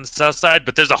 Two left on the south side,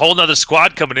 but there's a whole nother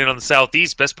squad coming in on the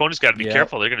southeast. Best Pony's got to be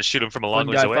careful. They're going to shoot him from a long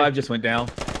ways away. 5 just went down.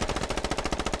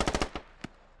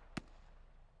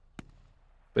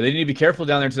 But they need to be careful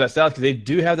down there to that south because they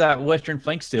do have that western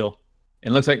flank still.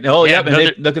 And it looks like, look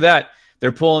at that.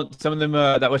 They're pulling, some of them,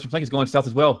 that western flank is going south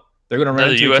as well. They're going to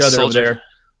run into each other over there.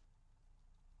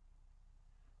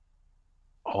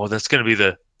 Oh, that's going to be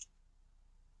the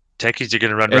techies are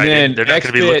going to run right in. They're not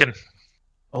going to be looking.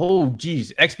 Oh,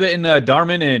 geez. Expert and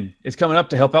Darman is coming up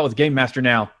to help out with Game Master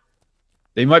now.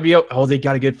 They might be, they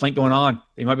got a good flank going on.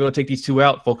 They might be able to take these two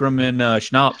out, Fulcrum and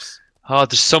Schnaps. Oh,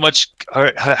 there's so much.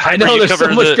 I know there's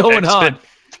so much going on.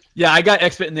 Yeah, I got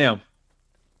Expert in them.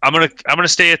 I'm gonna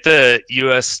stay at the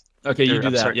U.S. Okay, you do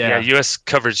that. Sorry, yeah, U.S.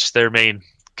 coverage, their main,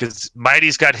 because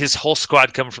Mighty's got his whole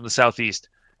squad coming from the southeast.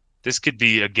 This could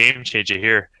be a game changer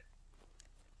here.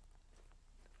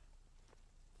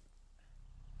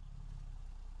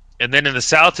 And then in the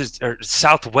south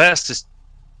southwest is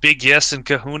Big Yes and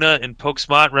Kahuna and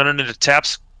Pokesmont running into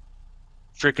Taps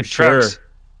freaking trucks.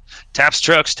 Taps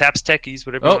trucks, Taps techies,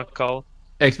 whatever you want to call them.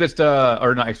 X-Bit's,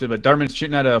 or not X-Bit, but Darman's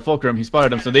shooting at Fulcrum. He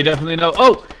spotted him, so they definitely know.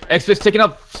 Oh! X-Bit's taking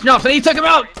out Schnapps, and he took him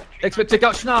out! X-Bit took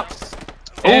out Schnapps.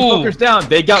 And Fulcrum's down.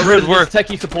 They got rid of this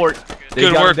techie support.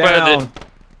 Good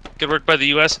work by the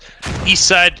U.S. East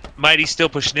side, Mighty still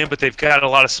pushing in, but they've got a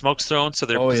lot of smokes thrown, so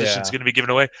their position's going to be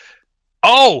given away.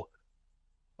 Oh!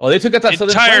 Oh, they took out that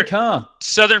southern flank, huh?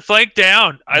 Southern flank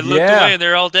down. I looked away, and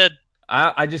they're all dead.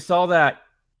 I just saw that.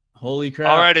 Holy crap.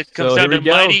 All right, it comes down to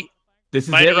Mighty. This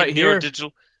is it right here.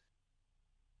 Digital.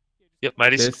 Yep,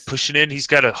 Mighty's pushing in. He's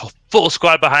got a full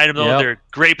squad behind him, though. They're in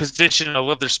great position. I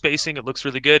love their spacing. It looks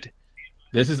really good.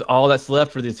 This is all that's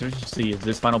left for the insurgency is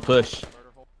this final push.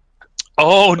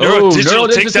 Oh, Digital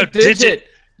takes out Digit.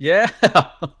 Yeah.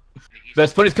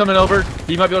 Best Pony's coming over.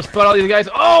 He might be able to spot all these guys.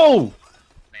 Oh!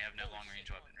 They have no long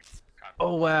range weaponry.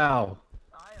 Oh, wow.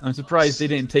 I'm surprised they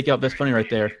didn't take out Best Pony right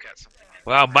there.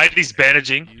 Wow, Mighty's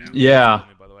bandaging. Yeah.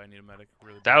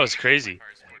 That was crazy.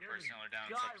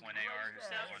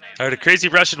 All right, a crazy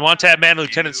Russian one-tap man,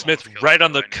 Lieutenant Smith, right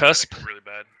on the cusp.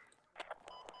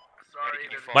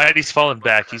 Mighty's falling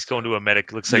back. He's going to a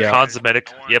medic. Looks like Han's the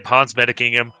medic. Yep, Han's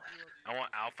medicing him.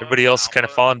 Everybody else kind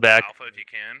of falling back.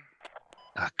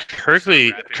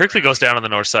 Kirkley goes down on the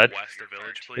north side.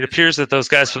 It appears that those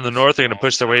guys from the north are going to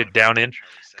push their way down in.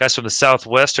 Guys from the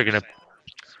southwest are going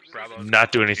to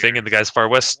not do anything, and the guys far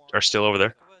west are still over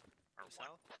there.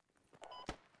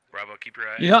 Bravo, keep your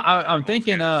eye. You know, I'm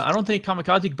thinking. I don't think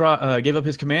Kamikaze gave up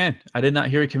his command. I did not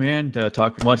hear a command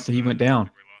talk once that he went down.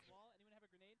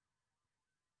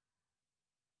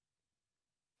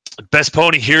 Best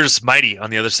Pony here's Mighty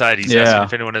on the other side. He's asking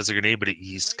if anyone has a grenade, but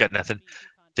he's got nothing.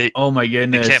 Oh my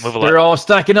goodness! They can't move a lot. They're all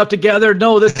stacking up together.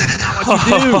 No, this is not what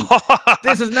you do.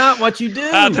 This is not what you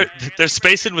do. Their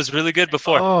spacing was really good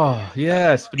before. Oh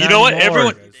yes. You know what?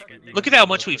 Everyone, look at how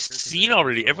much we've seen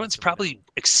already. Everyone's probably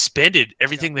expended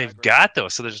everything they've got, though.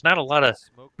 So there's not a lot of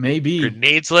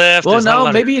grenades left. Well,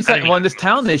 no, maybe inside in this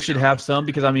town they should have some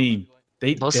because I mean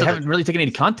they haven't really taken any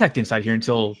contact inside here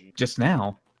until just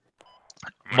now.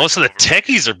 Most of the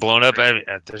techies are blown up. I mean,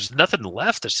 there's nothing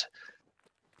left.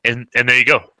 And there you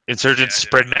go. Insurgents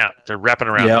spreading out. They're wrapping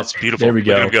around. That's beautiful. There we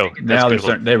go. There we go.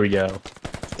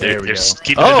 They're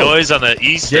keeping the noise on the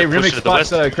east. Jay Rimmick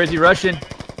spots Crazy Russian.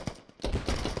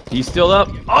 He's still up.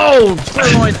 Oh,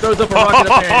 Sirloin throws up a rocket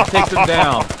up there and takes him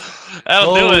down.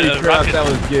 That'll do it. Holy crap, that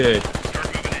was good.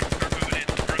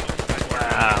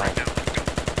 Wow.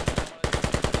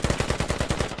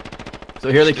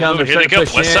 So here they come. Here they go.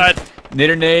 West side.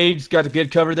 Knitter Nade's got a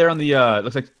good cover there on the.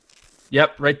 Looks like.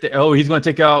 Yep, right there. Oh, he's going to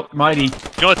take out Mighty. You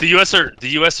know what? The U.S. are.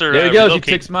 There he goes. He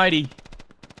takes Mighty.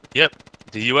 Yep.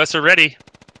 The U.S. are ready.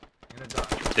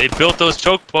 They built those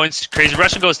choke points. Crazy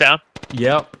Russian goes down.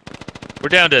 Yep. We're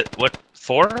down to what?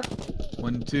 4?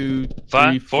 1, 2,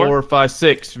 3, 4, 5,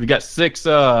 6. We got 6.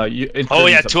 Oh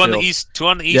yeah, 2 on the east. 2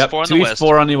 on the east. Yep, 4 on 2 the east, west.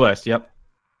 4 on the west. Yep.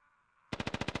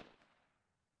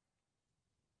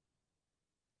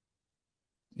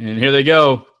 And here they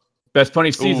go. Best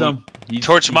Pony sees them.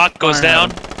 Torch Mock goes down.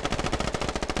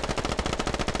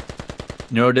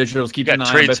 Neurodigital's keeping an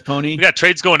eye on Best Pony. We got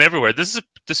trades going everywhere. This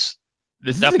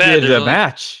is not a good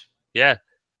match. Yeah.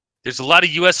 There's a lot of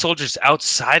U.S. soldiers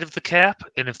outside of the cap,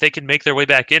 and if they can make their way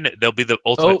back in, they'll be the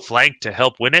ultimate flank to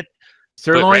help win it.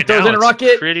 Sirloin throws in a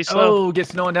rocket. Pretty slow. Oh,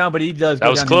 gets no one down, but he does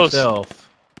go down himself.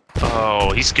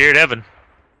 Oh, he scared Evan.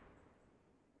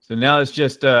 So now it's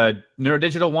just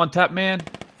Neurodigital, One Tap Man,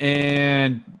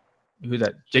 and who's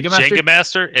that? Jenga Master? Jenga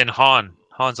Master and Han.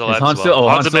 Han's alive Han as well.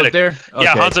 Han's a medic there? Okay.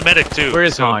 Yeah, Han's a medic too. Where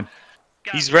is Han?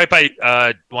 He's right by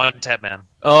One Tap Man.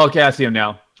 Oh, okay, I see him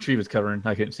now. Tree was covering.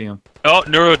 I couldn't see him. Oh,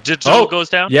 Neurodigital goes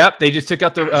down. Yep, they just took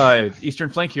out the eastern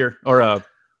flank here, or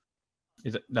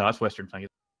is it? No, that's western flank.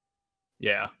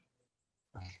 Yeah.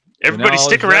 Everybody,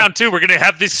 stick around too. We're gonna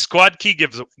have these squad key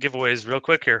giveaways real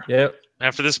quick here. Yep.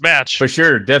 After this match. For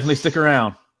sure, definitely stick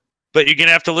around. But you're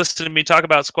gonna have to listen to me talk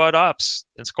about squad ops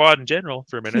and squad in general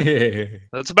for a minute.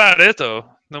 That's about it, though.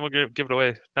 Then we'll give it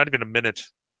away. Not even a minute.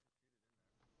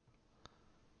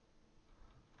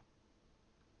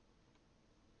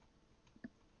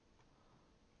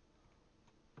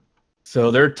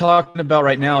 So they're talking about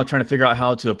right now trying to figure out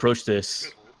how to approach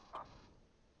this.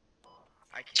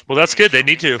 Well, that's good. They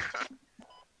need to.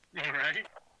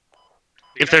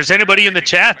 If there's anybody in the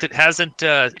chat that hasn't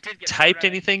typed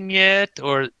anything yet,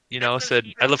 or said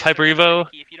 "I love Hyper Evo,"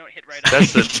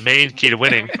 that's the main key to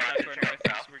winning.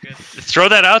 Throw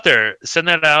that out there, send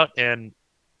that out, and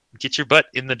get your butt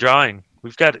in the drawing.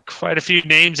 We've got quite a few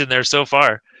names in there so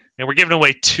far, And we're giving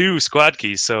away 2 squad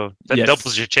keys, so that Yes.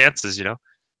 doubles your chances, you know.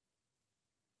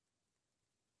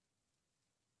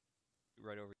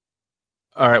 Right over.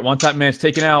 All right, one top man's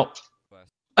taken out.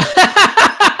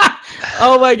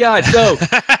 Oh my God! So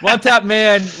one top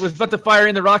man was about to fire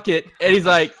in the rocket, and he's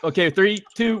like, "Okay, 3,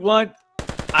 2, 1.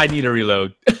 I need a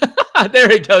reload." There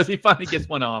he goes. He finally gets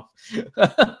one off.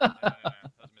 That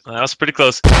was pretty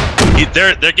close.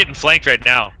 They're getting flanked right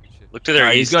now. Look to their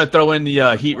east. He's gonna throw in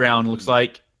the heat round. Looks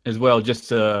like as well, just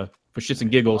for shits and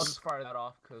giggles. fire that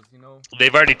off because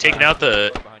They've already taken out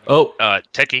the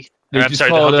techie. They I'm just sorry,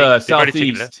 called the Humvee. They've already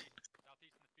taken it out. southeast.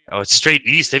 Oh, it's straight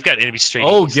east. They've got enemies straight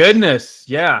Oh east. goodness,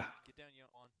 yeah.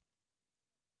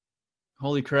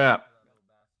 Holy crap.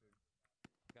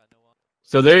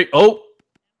 So there. Oh,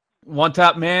 one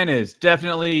top man is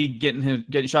definitely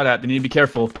getting shot at. They need to be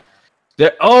careful.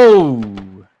 There. Oh.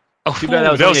 Oh, Too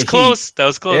bad that was close. That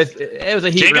was close. It was a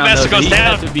heat Jacob round. Master Though, so goes he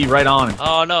down. has to be right on him.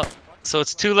 Oh no. So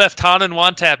it's 2 left, Han and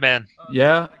one tap man.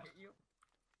 Yeah.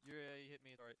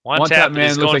 One tap man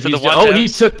looks going like for the he's. one Oh, he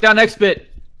taps. took down X-Bit.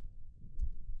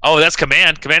 Oh, that's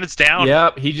command. Command is down.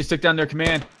 Yep, he just took down their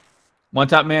command. One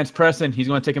top man's pressing. He's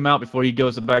going to take him out before he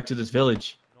goes back to this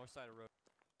village.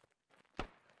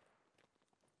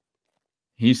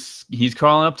 He's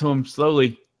crawling up to him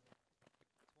slowly.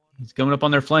 He's coming up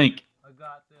on their flank. I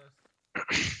got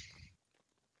this.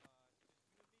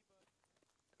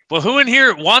 Well, who in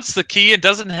here wants the key and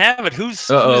doesn't have it? Who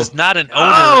Uh-oh. is not an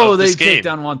owner of They this take game?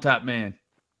 down one top man.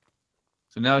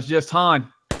 So now it's just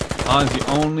Han. Han's the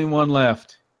only one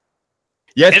left.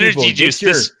 Yes, Energy people, juice.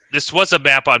 get your- This was a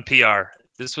map on PR.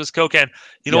 This was Kokan.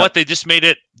 You know Yep. what? They just made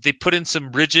it. They put in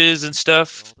some ridges and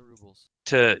stuff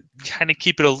to kind of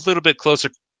keep it a little bit closer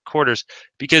quarters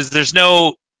because there's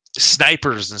no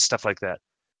snipers and stuff like that.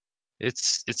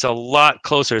 It's a lot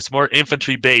closer. It's more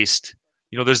infantry based.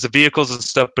 You know, there's the vehicles and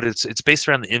stuff, but it's based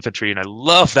around the infantry, and I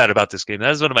love that about this game.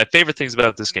 That is one of my favorite things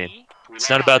about this game. It's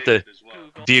not about the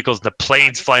vehicles and the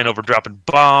planes flying over, dropping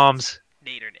bombs.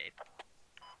 Nade.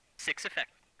 6 effect.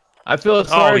 I feel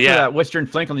sorry yeah. for that western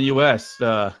flank on the U.S.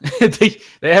 They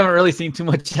haven't really seen too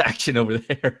much action over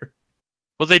there.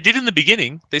 Well, they did in the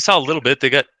beginning. They saw a little bit. They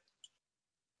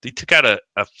took out a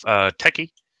techie.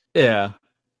 Yeah.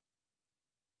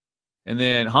 And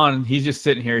then Han, he's just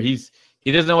sitting here. He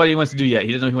doesn't know what he wants to do yet.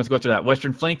 He doesn't know if he wants to go after that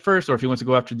western flank first, or if he wants to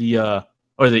go after the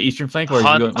or the eastern flank. Or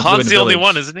Han's the only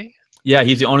one, isn't he? Yeah,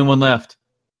 he's the only one left.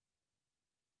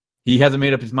 He hasn't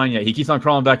made up his mind yet. He keeps on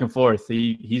crawling back and forth.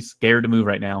 He's scared to move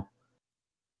right now.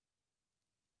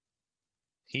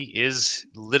 He is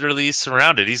literally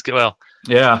surrounded.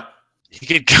 Yeah. He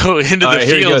could go into All the right,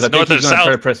 here he goes. fields I think north he's or going to try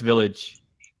to south. press village.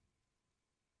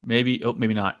 Maybe. Oh,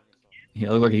 maybe not. He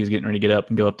looked like he was getting ready to get up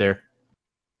and go up there.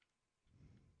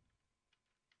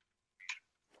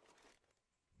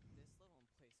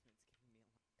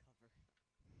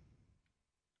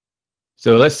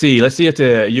 So let's see. Let's see if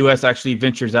the U.S. actually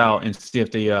ventures out and see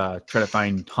if they try to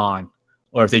find Han,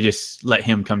 or if they just let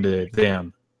him come to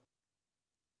them.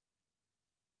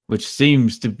 Which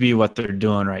seems to be what they're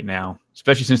doing right now,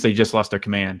 especially since they just lost their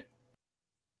command.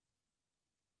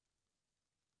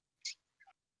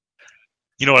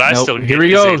 You know what I Nope. still get Here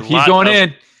we is go. a He's lot going of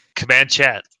in. Command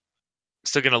chat.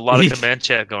 Still getting a lot of command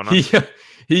chat going on.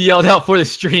 He yelled out for the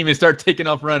stream and started taking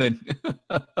off running.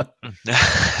 I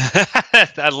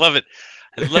love it.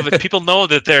 I love it. People know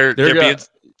that they're being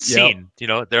seen. Yep. You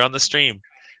know, they're on the stream.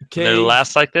 Cage, They're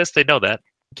last like this. They know that.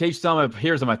 Cage Sama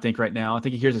hears him, I think, right now. I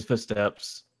think he hears his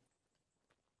footsteps.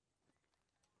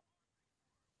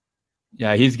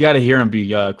 Yeah, he's got to hear him be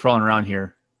crawling around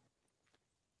here.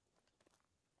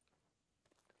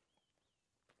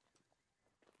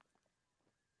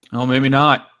 Oh, maybe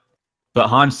not. But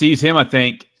Han sees him, I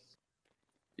think.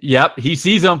 Yep, he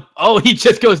sees him. Oh, he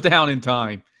just goes down in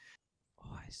time. Oh,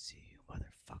 I see you,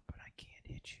 motherfucker, but I can't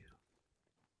hit you.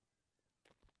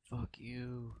 Fuck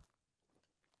you.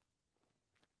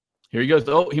 Here he goes.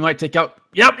 Oh, he might take out.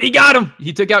 Yep, he got him.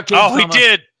 He took out Cage Oh, he Sama.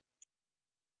 did.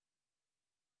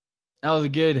 That was a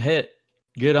good hit.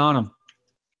 Good on him.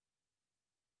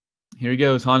 Here he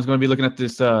goes. Han's going to be looking at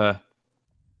this.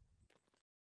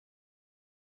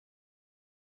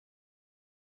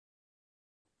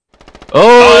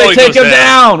 Oh, they he take goes him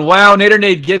down. Wow, Nader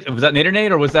Nade was that Nader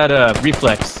Nade or was that a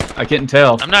reflex? I couldn't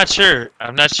tell. I'm not sure.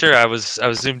 I was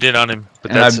zoomed in on him,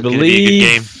 but And that's I gonna be a good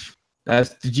game. believe that's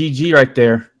the GG right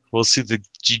there. We'll see the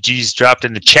GGs dropped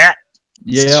in the chat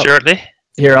Yeah. shortly.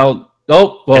 Here, I'll.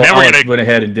 Oh, well, And then we're I gonna- went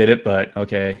ahead and did it, but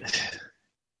okay.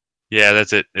 Yeah,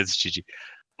 that's it. It's GG.